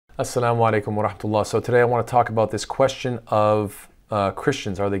Assalamu alaikum wa rahmatullah. So today I want to talk about this question of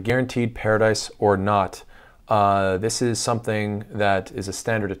Christians. Are they guaranteed paradise or not? This is something that is a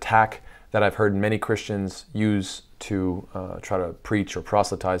standard attack that I've heard many Christians use to try to preach or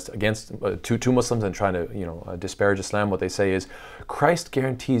proselytize against to Muslims and trying to disparage Islam. What they say is, Christ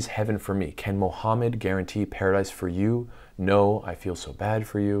guarantees heaven for me. Can Muhammad guarantee paradise for you? No, I feel so bad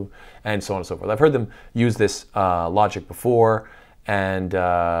for you, and so on and so forth. I've heard them use this logic before. And,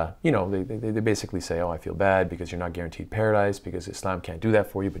 they basically say, oh, I feel bad because you're not guaranteed paradise, because Islam can't do that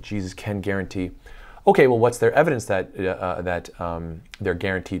for you, but Jesus can guarantee. Okay, well, what's their evidence that they're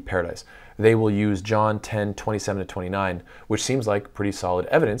guaranteed paradise? They will use John 10:27-29, which seems like pretty solid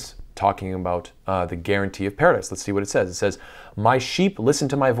evidence talking about the guarantee of paradise. Let's see what it says. It says, my sheep listen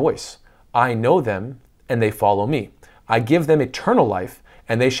to my voice. I know them, and they follow me. I give them eternal life,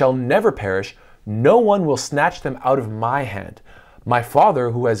 and they shall never perish. No one will snatch them out of my hand. My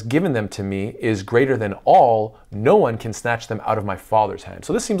Father who has given them to me is greater than all. No one can snatch them out of my Father's hand.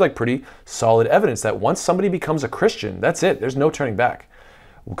 So this seems like pretty solid evidence that once somebody becomes a Christian, that's it. There's no turning back.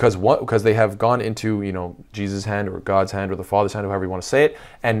 Because they have gone into, Jesus' hand or God's hand or the Father's hand, however you want to say it.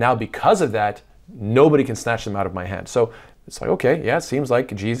 And now because of that, nobody can snatch them out of my hand. So it's like, okay, yeah, it seems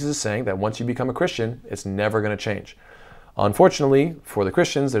like Jesus is saying that once you become a Christian, it's never going to change. Unfortunately, for the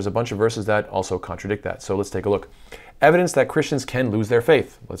Christians, there's a bunch of verses that also contradict that. So let's take a look. Evidence that Christians can lose their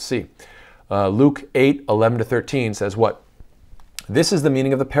faith. Let's see. Luke 8:11-13 says what? This is the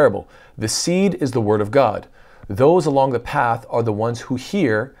meaning of the parable. The seed is the word of God. Those along the path are the ones who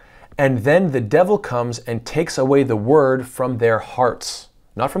hear, and then the devil comes and takes away the word from their hearts.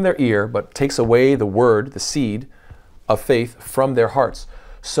 Not from their ear, but takes away the word, the seed of faith from their hearts,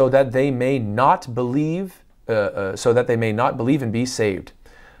 so that they may not believe and be saved.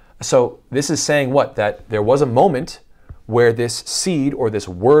 So this is saying what? That there was a moment where this seed or this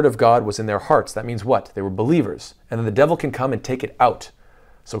word of God was in their hearts. That means what? They were believers. And then the devil can come and take it out.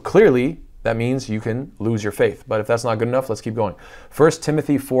 So clearly, that means you can lose your faith. But if that's not good enough, let's keep going. 1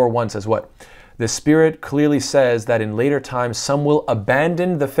 Timothy 4:1 says what? The Spirit clearly says that in later times some will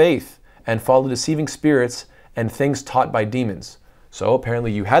abandon the faith and follow deceiving spirits and things taught by demons. So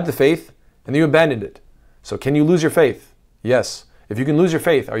apparently you had the faith and then you abandoned it. So can you lose your faith? Yes. If you can lose your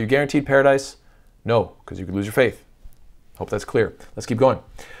faith, are you guaranteed paradise? No, because you could lose your faith. Hope that's clear. Let's keep going.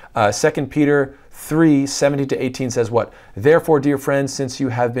 2 Peter 3:17-18 says what? Therefore, dear friends, since you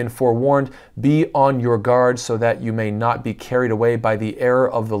have been forewarned, be on your guard so that you may not be carried away by the error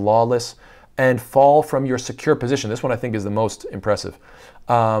of the lawless and fall from your secure position. This one I think is the most impressive.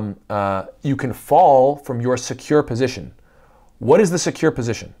 You can fall from your secure position. What is the secure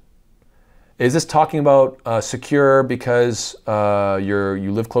position? Is this talking about secure because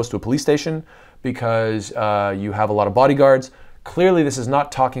you live close to a police station, because you have a lot of bodyguards? Clearly, this is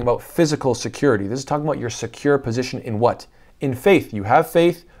not talking about physical security. This is talking about your secure position in what? In faith. You have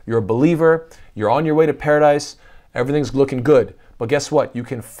faith, you're a believer, you're on your way to paradise, everything's looking good. But guess what? You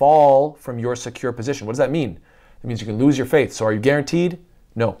can fall from your secure position. What does that mean? It means you can lose your faith. So are you guaranteed?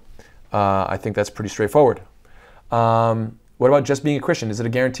 No. I think that's pretty straightforward. What about just being a Christian? Is it a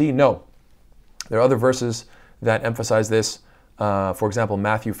guarantee? No. There are other verses that emphasize this. For example,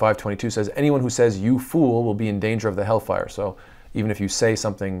 Matthew 5:22 says, anyone who says you fool will be in danger of the hellfire. So even if you say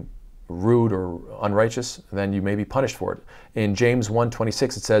something rude or unrighteous, then you may be punished for it. In James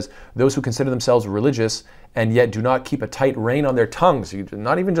 1:26 it says, those who consider themselves religious and yet do not keep a tight rein on their tongues,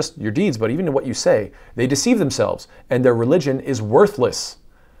 not even just your deeds, but even what you say, they deceive themselves and their religion is worthless.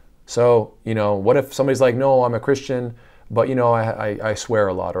 So, what if somebody's like, no, I'm a Christian, but I swear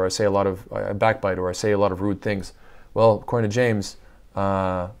a lot, or I backbite, or I say a lot of rude things. Well, according to James,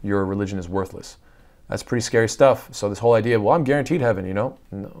 your religion is worthless. That's pretty scary stuff. So this whole idea, well, I'm guaranteed heaven, no,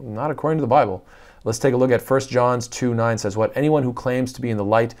 not according to the Bible. Let's take a look at 1 John 2:9 says what? Anyone who claims to be in the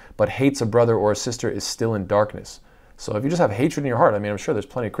light but hates a brother or a sister is still in darkness. So if you just have hatred in your heart, I'm sure there's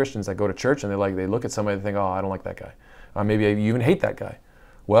plenty of Christians that go to church and they look at somebody and think, oh, I don't like that guy. Or maybe you even hate that guy.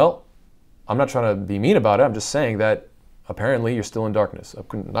 Well, I'm not trying to be mean about it. I'm just saying that apparently you're still in darkness.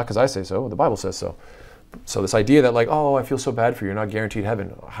 Not because I say so, the Bible says so. So this idea that oh, I feel so bad for you, you're not guaranteed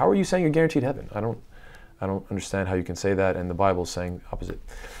heaven. How are you saying you're guaranteed heaven? I don't understand how you can say that, and the Bible is saying the opposite.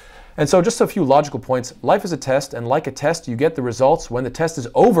 And so just a few logical points. Life is a test, and like a test, you get the results when the test is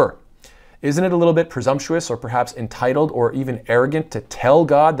over. Isn't it a little bit presumptuous or perhaps entitled or even arrogant to tell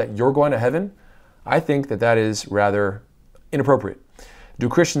God that you're going to heaven? I think that is rather inappropriate. Do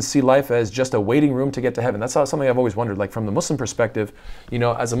Christians see life as just a waiting room to get to heaven? That's something I've always wondered. Like from the Muslim perspective,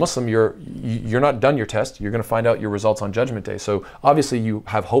 as a Muslim, you're not done your test. You're going to find out your results on Judgment Day. So obviously you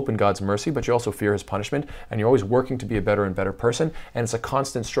have hope in God's mercy, but you also fear His punishment, and you're always working to be a better and better person. And it's a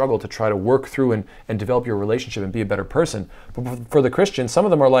constant struggle to try to work through and develop your relationship and be a better person. But for the Christians, some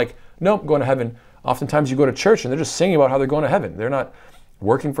of them are like, nope, I'm going to heaven. Oftentimes you go to church and they're just singing about how they're going to heaven. They're not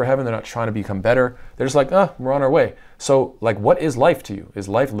working for heaven. They're not trying to become better. They're just like, we're on our way. So like, what is life to you? Is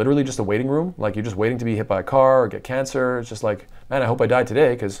life literally just a waiting room? Like you're just waiting to be hit by a car or get cancer? It's just like, man, I hope I die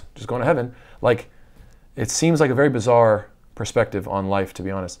today because just going to heaven. Like, it seems like a very bizarre perspective on life, to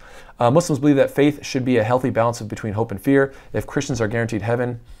be honest. Muslims believe that faith should be a healthy balance between hope and fear. If Christians are guaranteed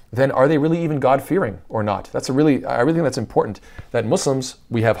heaven, then are they really even God-fearing or not? I really think that's important, that Muslims,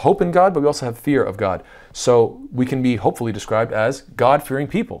 we have hope in God, but we also have fear of God. So we can be hopefully described as God-fearing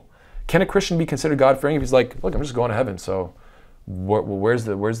people. Can a Christian be considered God-fearing if he's like, look, I'm just going to heaven, so where's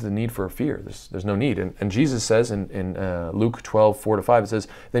the need for fear? There's no need. And Jesus says in Luke 12:4-5, it says,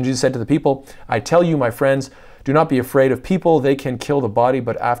 then Jesus said to the people, I tell you, my friends, do not be afraid of people. They can kill the body,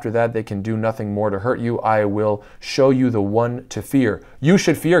 but after that they can do nothing more to hurt you. I will show you the one to fear. You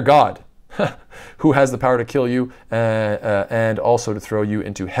should fear God, who has the power to kill you and also to throw you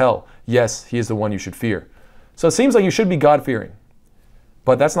into hell. Yes, He is the one you should fear. So it seems like you should be God-fearing,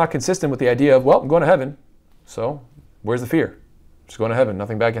 but that's not consistent with the idea of, well, I'm going to heaven, so where's the fear? Just going to heaven,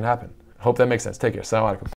 nothing bad can happen. Hope that makes sense. Take care. Assalamu alaikum.